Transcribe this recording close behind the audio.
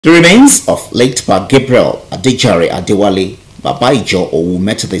The remains of late Gabriel Adejare Adewale, Babajo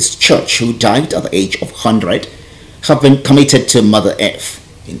Methodist Church, who died at the age of 100, have been committed to Mother Earth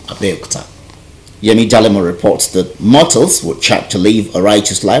in Abeokuta. Adewale reports that mortals would chart to live a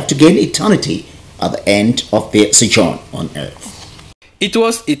righteous life to gain eternity at the end of their sojourn on earth. It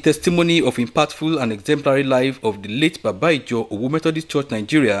was a testimony of impactful and exemplary life of the late Babajo Methodist Church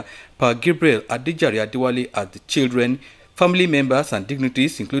Nigeria, Gabriel Adejare Adewale, as the children, family members and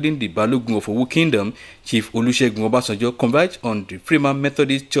dignitaries, including the Balogun of Owu Kingdom, Chief Olusegun Obasanjo, converged on the Freeman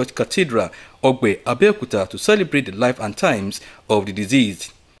Methodist Church Cathedral, Ogbe, Abeokuta, to celebrate the life and times of the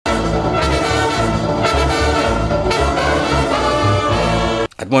deceased.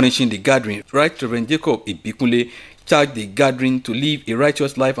 Admonishing the gathering, Right Reverend Jacob Ibikunle charged the gathering to live a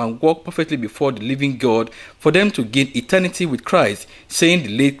righteous life and walk perfectly before the living God for them to gain eternity with Christ, saying the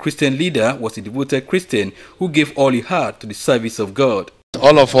late Christian leader was a devoted Christian who gave all he had to the service of God.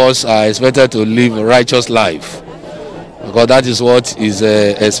 All of us are expected to live a righteous life, because that is what is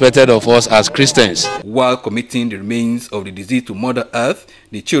expected of us as Christians. While committing the remains of the deceased to Mother Earth,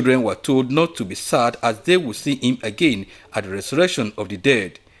 the children were told not to be sad as they would see him again at the resurrection of the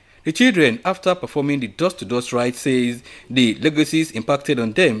dead. The children, after performing the dust-to-dust rite, says the legacies impacted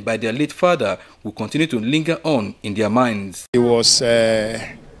on them by their late father will continue to linger on in their minds. He was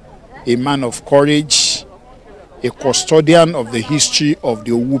a man of courage, a custodian of the history of the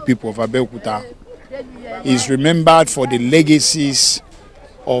Owu people of Abeokuta. He is remembered for the legacies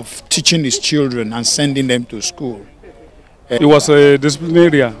of teaching his children and sending them to school. He was a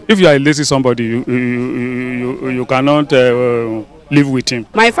disciplinarian. If you are a lazy somebody, you cannot live with him.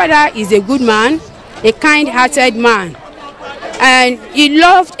 My father is a good man, a kind-hearted man, and he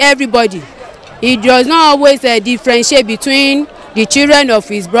loved everybody. He does not always differentiate between the children of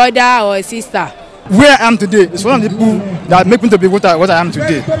his brother or sister. Where I am today is one of the people that make me to be what I am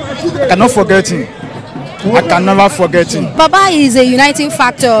today. I cannot forget him. I can never forget him. Baba is a uniting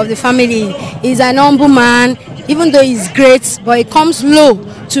factor of the family. He's an humble man, even though he's great, but he comes low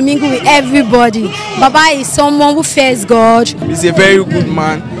to mingle with everybody. Baba is someone who fears God. He's a very good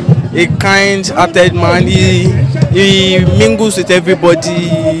man, a kind-hearted man. He mingles with everybody.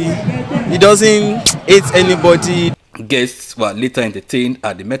 He doesn't hate anybody. Guests were later entertained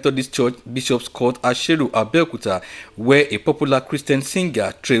at the Methodist Church Bishop's Court at Sheru, Abeokuta, where a popular Christian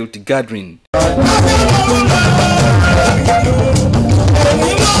singer trailed the gathering.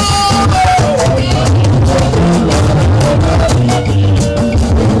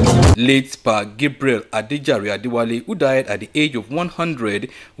 Late Gabriel Adejare Adewale, who died at the age of 100,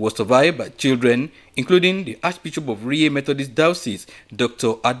 was survived by children, including the Archbishop of Rie Methodist Diocese,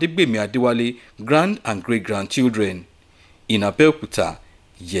 Dr. Adewale, grand and great-grandchildren. In Abeokuta,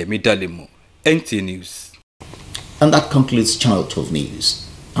 Adewale, NT News. And that concludes Channel 12 News.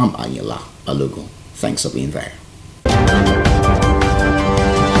 I'm Adewale Balogun. Thanks for being there.